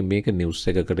 ඉතින් මේක නිවුස්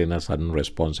එකකට එන සඩන්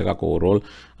රෙස්පොන්ස් එකක්. ඕවරෝල්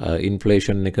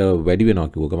ඉන්ෆ්ලේෂන් එක වැඩි වෙනවා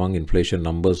කිව්ව ගමන් ඉන්ෆ්ලේෂන්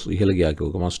නම්බර්ස් ඉහළ ගියා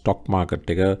කිව්ව ගමන් ස්ටොක්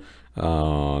මාකට් එක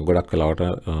ගොඩක් වෙලාවට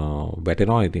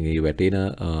වැටෙනවා. ඉතින් මේ වැටෙන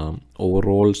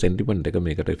ඕවරෝල් සෙන්ටිමන්ට් එක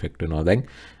මේකට ඉෆෙක්ට් වෙනවා. දැන්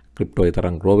ක්‍රිප්ටෝ ඒ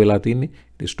තරම් ග්‍රෝ වෙලා තින්නේ.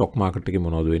 ඉතින් ස්ටොක් මාකට් එකේ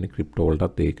මොනවද වෙන්නේ ක්‍රිප්ටෝ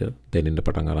වලටත් ඒක දැනෙන්න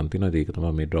පටන් අරන් තිනවා. ඒක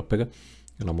තමයි මේ ඩ්‍රොප් එක.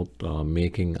 නමුත්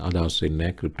මේකෙන් අදහස් වෙන්නේ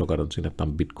නැහැ ක්‍රිප්ටෝ කරන්සි නැත්තම්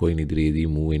බිට්කොයින් ඉදිරියේදී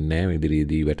මූව් වෙන්නේ නැහැ.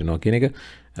 ඉදිරියේදී වැටෙනවා කියන එක.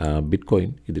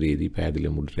 බිට්කොයින් ඉදිරියේදී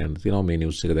පැහැදිලිව මුඩට යන්න තියෙනවා. මේ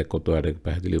නිවුස් එක දැක්කොත් ඔයාලට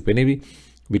පැහැදිලිව පෙනෙවි.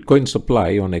 Bitcoin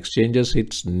supply on exchanges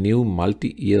hits new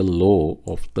multi-year low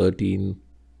of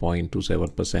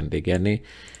 13.27%. ඒ කියන්නේ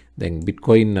දැන්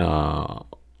Bitcoin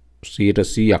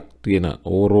 100ක් තියෙන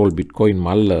overall Bitcoin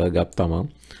මල්ල ගත්තම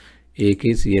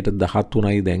ඒකේ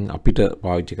 13%යි දැන් අපිට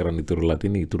පාවිච්චි කරන්න ඉතුරුලා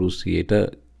තියෙන. ඉතුරු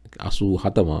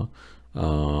 87ම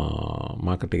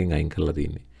මාකට් එකෙන් අයින් කරලා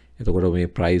තියෙන්නේ. එතකොට මේ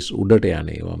ප්‍රයිස් උඩට යන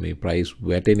ඒවා, මේ ප්‍රයිස්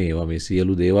වැටෙන ඒවා, මේ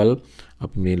සියලු දේවල්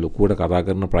අපි මේ ලොකුවට කතා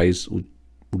කරන ප්‍රයිස්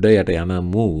උඩ යට යන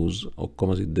moves ඔක්කොම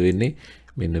සිද්ධ වෙන්නේ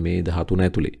මෙන්න මේ 13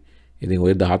 ඇතුලේ. ඉතින්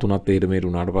ඔය 13ත් එහෙට මෙහෙට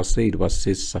උනාට පස්සේ ඊට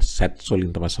පස්සේ sats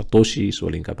වලින් තමයි satoshis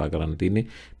වලින් කතා කරන්න තියෙන්නේ.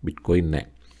 Bitcoin නෑ.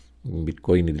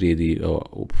 Bitcoin ඉදිරියේදී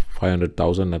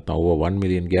 500,000 නැත්නම් over 1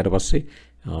 million ගියාට පස්සේ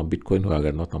Bitcoin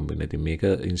හොයාගන්නවත් හම්බෙන්නේ නැහැ. ඉතින් මේක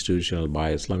institutional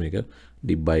buyersලා මේක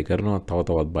dip buy කරනවා, තව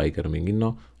තවත් buy කරමින්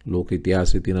ඉන්නවා. ලෝක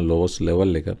ඉතිහාසයේ තියෙන lowest level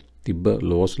එක තිබ්බ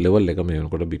lowest level එක මේ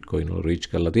වෙනකොට Bitcoin වල reach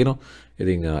කරලා තියෙනවා.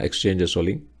 ඉතින් exchanges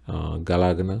වලින්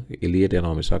ගලාගෙන එළියට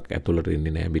යනවා මිසක් ඇතුළට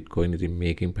එන්නේ නැහැ Bitcoin. ඉතින්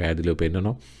මේකෙන් පැහැදිලිව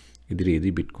පෙන්නනවා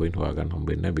ඉදිරියේදී Bitcoin හොයාගන්න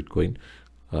හම්බෙන්නේ නැහැ. Bitcoin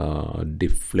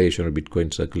deflation Bitcoin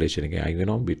circulation එකේ අයින්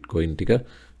වෙනවා. Bitcoin ටික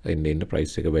එන්න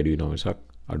price එක වැඩි වෙනවා මිසක්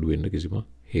අඩු වෙන්න කිසිම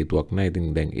හේතුවක් නැහැ. ඉතින්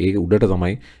දැන් ඒක උඩට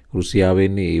තමයි රුසියාව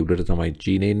එන්නේ, ඒ උඩට තමයි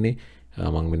චීනය එන්නේ.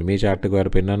 මම මෙන්න මේ chart එක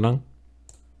ඔයාලට පෙන්නන්නම්.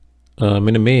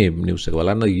 මෙන්න මේ නිවුස් එක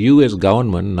බලන්න. US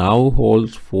government now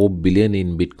holds 4 billion in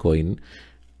Bitcoin.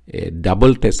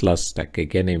 Double Tesla stack. ඒ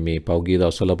කියන්නේ මේ පෞගිය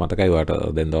දවස්වල මතකයි ඔයාලට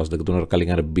දැන් දවස් දෙක තුනකට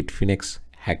කලින් අර Bitfinex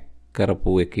hack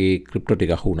කරපු එකේ ක්‍රිප්ටෝ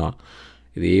ටික අහුණා.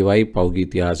 ඉතින් ඒවයි පෞගිය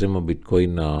ඉතිහාසෙම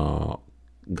Bitcoin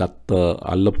ගත්ත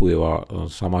අල්ලපු ඒවා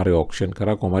සමහර ඔක්ෂන්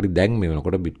කරා කොහමරි දැන් මේ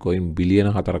වෙනකොට Bitcoin බිලියන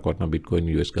 4ක් වටන Bitcoin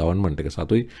US government එක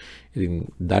සතුයි. ඉතින්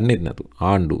දන්නේ නැතු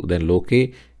ආණ්ඩු දැන් ලෝකේ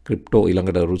ක්‍රිප්ටෝ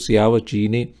ඊළඟට රුසියාව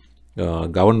චීනේ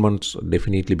governments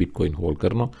definitely Bitcoin hold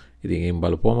කරනවා. ඉතින් එහෙන්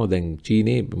බලපුවම දැන්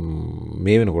චීනේ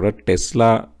මේ වෙනකොට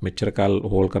ටෙස්ලා මෙච්චර කාල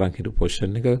හෝල් කරන් හිටපු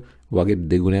පොසිෂන් එක වගේ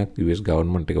දෙගුණයක් US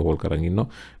government එක හෝල් කරන් ඉන්නවා.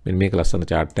 මෙන්න මේක ලස්සන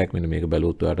chart එකක්. මෙන්න මේක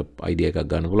බැලුවොත් ඔයාලට idea එකක්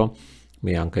ගන්න පුළුවන්.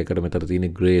 මේ අංක එකට මෙතන තියෙන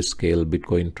Grayscale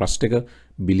Bitcoin Trust එක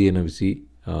බිලියන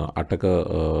 28ක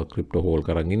ක්‍රිප්ටෝ හෝල්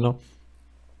කරන් ඉන්නවා.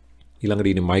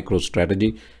 ඊළඟට ඉන්නේ MicroStrategy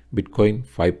Bitcoin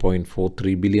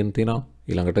 5.43 billion තියෙනවා.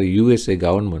 ඊළඟට USA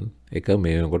government එක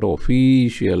මේ වෙනකොට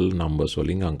official numbers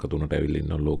වලින් අංක 3ට ඇවිල්ලා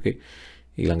ඉන්නවා ලෝකේ.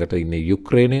 ඊළඟට ඉන්නේ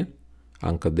යුක්‍රේනය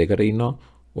අංක 2ට ඉන්නවා.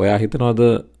 ඔයා හිතනවද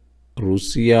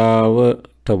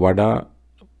රුසියාවට වඩා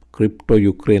ක්‍රිප්ටෝ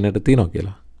යුක්‍රේනයට තියෙනවා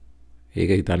කියලා? ඒක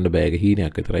හිතන්න බෑ. ඒක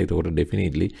හීනයක් විතරයි. ඒකට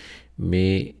definitely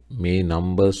මේ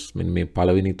numbers මේ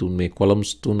පළවෙනි තුන් මේ columns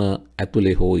තුන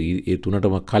ඇතුලේ හෝ ඒ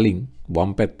තුනටම කලින්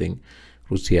වම් පැත්තෙන්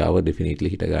රුසියාව definitely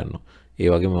හිට ගන්නවා. ඒ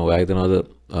වගේම ඔයා හිතනවද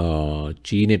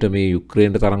චීනෙට මේ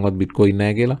යුක්‍රේනට තරම්වත් Bitcoin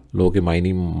නැහැ කියලා? ලෝකේ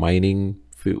mining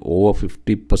over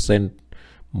 50%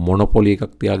 මොනොපොලි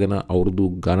එකක් තියාගෙන අවුරුදු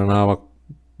ගණනාවක්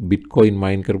Bitcoin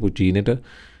mine කරපු චීනෙට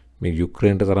මේ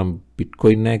යුක්‍රේනට තරම්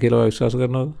Bitcoin නැහැ කියලා විශ්වාස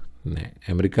කරනවද? නැහැ.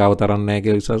 ඇමරිකාව තරම් නැහැ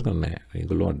කියලා විශ්වාස කරන්නේ නැහැ.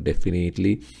 ඒගොල්ලෝ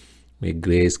definitely මේ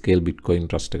Grayscale Bitcoin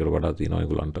Trust එකට වඩා තියෙනවා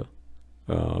ඒගොල්ලන්ට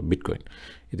Bitcoin.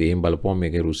 ඉතින් එහෙන් බලපුවම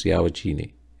මේකේ රුසියාව චීනේ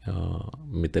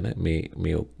මෙතන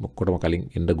මේ ඔක්කොටම කලින්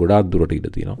එන්න ගොඩාක් දුරට ඉඩ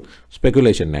තියෙනවා.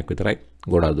 ස්පෙකියුලේෂන් එකක් විතරයි.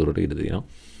 ගොඩාක් දුරට ඉඩ තියෙනවා.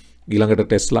 ඊළඟට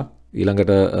ටෙස්ලා,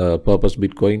 ඊළඟට පර්පස්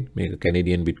Bitcoin මේක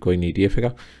Canadian Bitcoin ETF එකක්.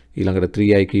 ඊළඟට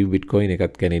 3iQ Bitcoin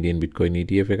එකත් Canadian Bitcoin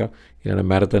ETF එකක්. ඊළඟට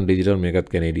Marathon Digital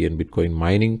මේකත් Canadian Bitcoin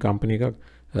mining company එකක්.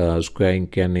 Square Inc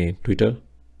කියන්නේ Twitter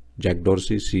Jack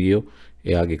Dorsey CEO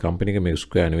එයාගේ company එක. මේක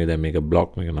Square නෙවෙයි දැන් මේක Block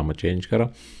මේක නම change කරා.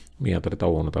 මේ අතර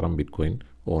තව ඕන තරම් Bitcoin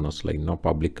owners like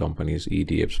public companies,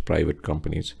 ETFs, private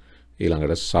companies,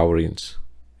 ඊළඟට sovereigns,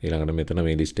 ඊළඟට මෙතන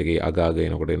මේ list එකේ අගාග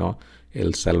එනකොට එනවා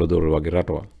El Salvador වගේ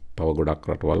රටවල්. තව ගොඩක්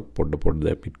රටවල් පොඩ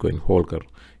Bitcoin hold කර.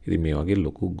 ඉතින් මේ වගේ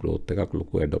ලොකු growth එකක්,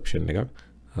 ලොකු adoption එකක්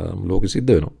ලෝකෙ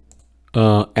සිද්ධ වෙනවා.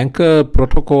 Anchor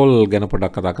protocol ගැන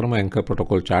පොඩ්ඩක් කතා කරමු. Anchor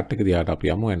protocol chart එක දිහාට අපි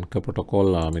යමු. Anchor protocol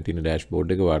මේ තියෙන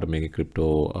dashboard එක ඔයාලට මේකේ crypto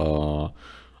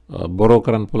borrow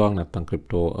කරන්න පුළුවන්. නැත්නම්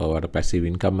crypto ඔයාලට passive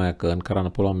income එකක් earn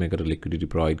කරන්න පුළුවන්. මේකට liquidity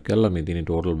provide කරලා මේ තියෙන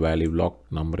total value block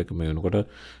number එක මේ වෙනකොට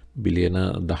බිලියන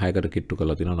 10කට කිට්ටු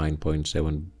කරලා තියෙනවා.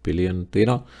 9.7 billion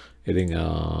තියෙනවා. ඉතින්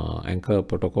Anchor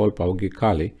protocol පෞද්ගලික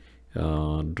කාලේ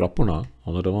drop වුණා.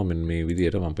 හොඳටම මෙන්න මේ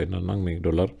විදිහට මම පෙන්නන්නම්. මේ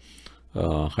ඩොලර්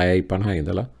 6.50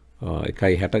 ඉඳලා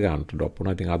 1.60 ගන්නට drop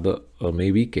වුණා. ඉතින් අද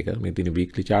මේ week එක මේ තියෙන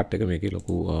weekly chart එක මේකේ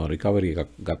ලොකු recovery එකක්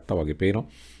ගත්තා වගේ පේනවා.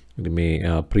 ඉතින් මේ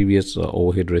previous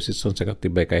overhead resistance එකක්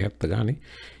තිබ්බ 1.70 ගානේ.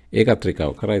 ඒකත්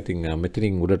රිකවර් කරා. ඉතින්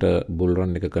මෙතනින් උඩට බුල්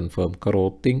රන් එක කන්ෆර්ම්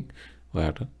කරොත්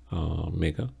ඔයාට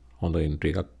මේක හොඳ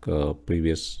එන්ට්‍රි එකක්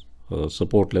previous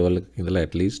support level එකක ඉඳලා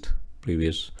at least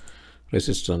previous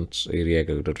resistance area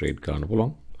එකකට trade කරන්න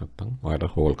පුළුවන්. නැත්නම්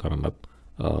ඔයාට hold කරන්නත්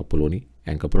පුළුවනි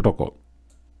anchor protocol.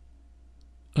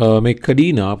 මේ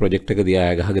Kadena project එක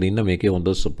දිහා ගහගෙන ඉන්න මේකේ හොඳ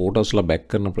supportersලා back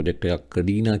කරන project එකක්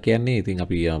Kadena කියන්නේ. ඉතින්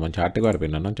අපි මම chart එක වල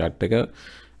පෙන්නන්නම්. chart එක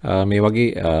මේ වගේ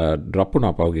drop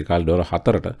වුණා පහුගිය කාලේ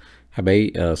 $4ට. හැබැයි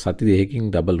සති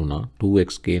දෙකකින් double වුණා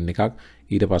 2x gain එකක්.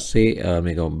 ඊට පස්සේ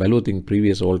මේක බැලුවොත්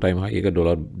previous all time high එක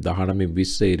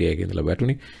 $19.20 area එකේ ඉඳලා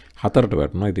වැටුනේ 4ට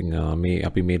වැටුණා. ඉතින් මේ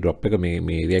අපි මේ drop එක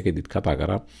මේ area එකේදීත් කතා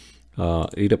කරා.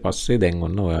 ඊට පස්සේ දැන්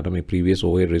ඔන්න ඔයාට මේ previous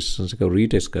overhead resistance එක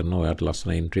retest කරනවා. ඔයාට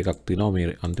ලස්සන entry එකක් තියෙනවා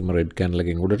මේ අන්තිම red candle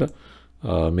එකෙන් උඩට.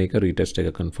 මේක retest එක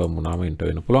confirm වුණාම enter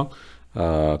වෙන්න පුළුවන්.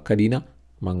 Kadena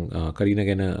මං Kadena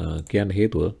ගැන කියන්න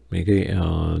හේතුව මේකේ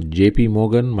JP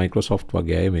Morgan Microsoft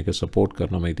වගේ අය මේක support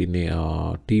කරනවා. මේ තින්නේ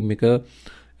team එක.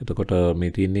 එතකොට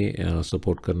මේ තින්නේ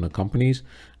support කරන companies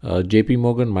JP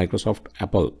Morgan Microsoft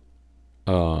Apple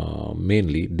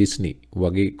mainly Disney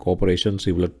වගේ corporations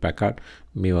Hewlett Packard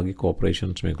මේ වගේ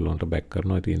corporations මේගොල්ලන්ට back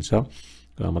කරනවා. ඒ නිසා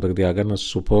මතක තියාගන්න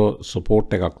super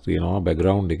support එකක් තියෙනවා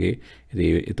background එකේ.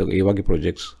 ඉතින් ඒ වගේ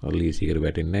projects lease එකට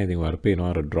වැටෙන්නේ නැහැ. ඉතින් ඔයාලට පේනවා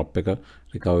අර drop එක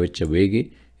recover වෙච්ච වේගේ.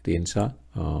 ඒ නිසා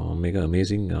මේක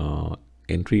amazing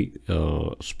entry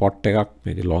spot එකක්.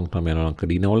 මේක long term යනවා නම්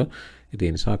Kadena වල.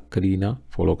 ඒ නිසා Kadena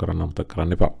follow කරන්න අමතක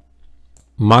කරන්න එපා.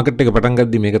 මාකට් එක පටන්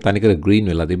ගද්දි මේක තනිකර green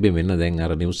වෙලා තිබ්බේ. මෙන්න දැන්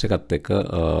අර news එකත් එක්ක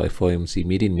FOMC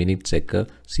meeting minutes එක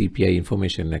CPI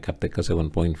information එකත් එක්ක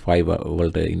 7.5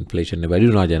 වලට inflation එක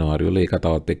වැඩි වුණා ජනවාරි වල. ඒක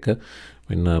තවත් එක්ක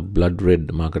මෙන්න blood red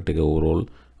මාකට් එක overall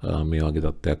මේ වගේ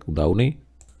තත්ත්වයක් උදා වුණේ.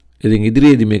 ඉතින්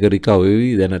ඉදිරියේදී මේක recover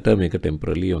වෙවි. දැනට මේක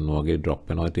temporarily ඔන්න වගේ drop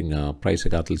වෙනවා. ඉතින් price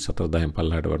එක 44000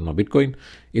 පල්ලහට වටනවා Bitcoin.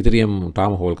 Ethereum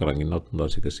තාම hold කරන් ඉන්නවත්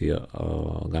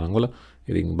 1100 ගණන් වල.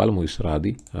 ඉතින් බලමු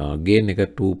ඉස්සරහදී gain එක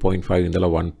 2.5 ඉඳලා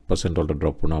 1% වලට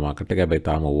drop වුණා market එක. හැබැයි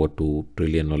තාම over 2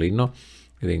 trillion වල ඉන්නවා.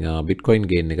 ඉතින් Bitcoin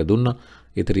gain එක දුන්නා.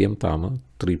 Ethereum තාම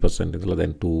 3% ඉඳලා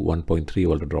දැන් 1.3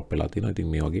 වලට drop වෙලා තියෙනවා. ඉතින්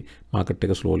මේ වගේ market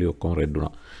එක slowly ඔක්කොම red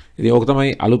වුණා. ඉතින් ඕක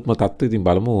තමයි අලුත්ම තත්ත්වය. ඉතින්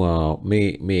බලමු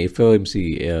මේ FOMC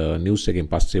news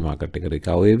එකෙන් පස්සේ market එක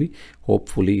recover වෙවි.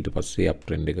 hopefully ඊට පස්සේ up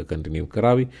trend එක continue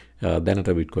කරાવી.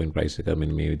 දැනට Bitcoin price එක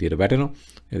මෙන්න මේ විදිහට වැටෙනවා.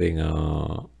 ඉතින්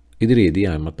ඉදිරියේදී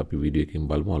ආයෙත් අපි වීඩියෝ එකකින්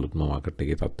බලමු අලුත්ම market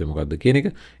එකේ තත්ත්වය මොකද්ද කියන එක.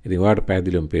 ඉතින් ඔයාලට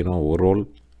පැහැදිලිවම පේනවා overall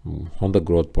හොඳ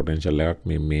growth potential එකක්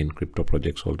මේ main crypto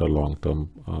projects වලට long term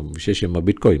විශේෂයෙන්ම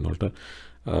Bitcoin වලට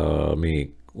මේ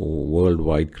world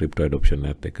wide crypto adoption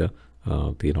එකත් එක්ක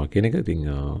තියෙනවා කියන එක. ඉතින්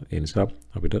ඒ නිසා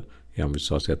අපිට යම්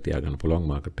විශ්වාසයක් තියාගන්න පුළුවන්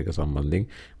market එක සම්බන්ධයෙන්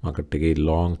market එකේ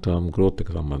long term growth එක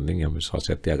සම්බන්ධයෙන් යම්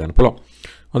විශ්වාසයක් තියාගන්න පුළුවන්.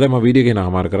 හොඳයි මම වීඩියෝ එක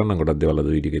නහමාර කරන්න ගොඩක් දේවල් අද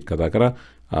වීඩියෝ එකත් කතා කරා.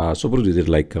 සුපුරුදු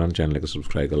විදිහට like කරන්න channel එක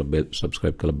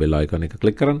subscribe කරලා bell icon එක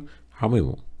click කරන්න. හමු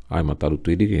වෙමු. ආයෙත් අලුත්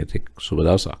වීඩියෝ එකකින් සුබ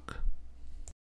දවසක්.